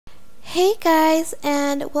Hey guys,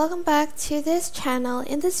 and welcome back to this channel.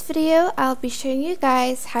 In this video I'll be showing you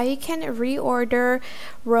guys how you can reorder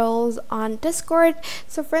roles on Discord.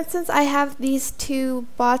 So for instance, I have these two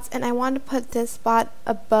bots and I want to put this bot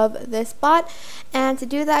above this bot, and to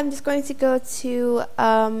do that I'm just going to go to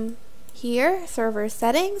here, server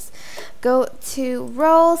settings, go to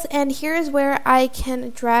roles, and here's where I can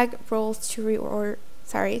drag roles to reorder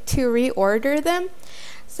them.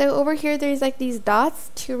 So over here there's like these dots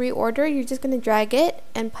to reorder. You're just going to drag it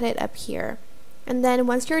and put it up here. And then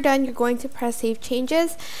once you're done, you're going to press save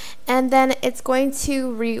changes, and then it's going to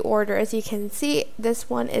reorder. As you can see, this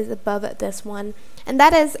one is above this one. And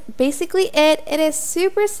that is basically it. It is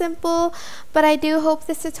super simple, but I do hope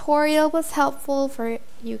this tutorial was helpful for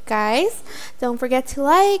you guys. Don't forget to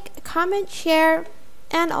like, comment, share,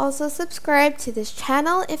 and also subscribe to this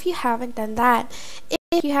channel if you haven't done that.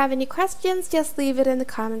 If you have any questions, just leave it in the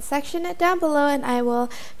comment section down below and I will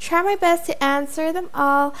try my best to answer them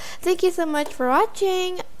all. Thank you so much for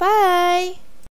watching. Bye!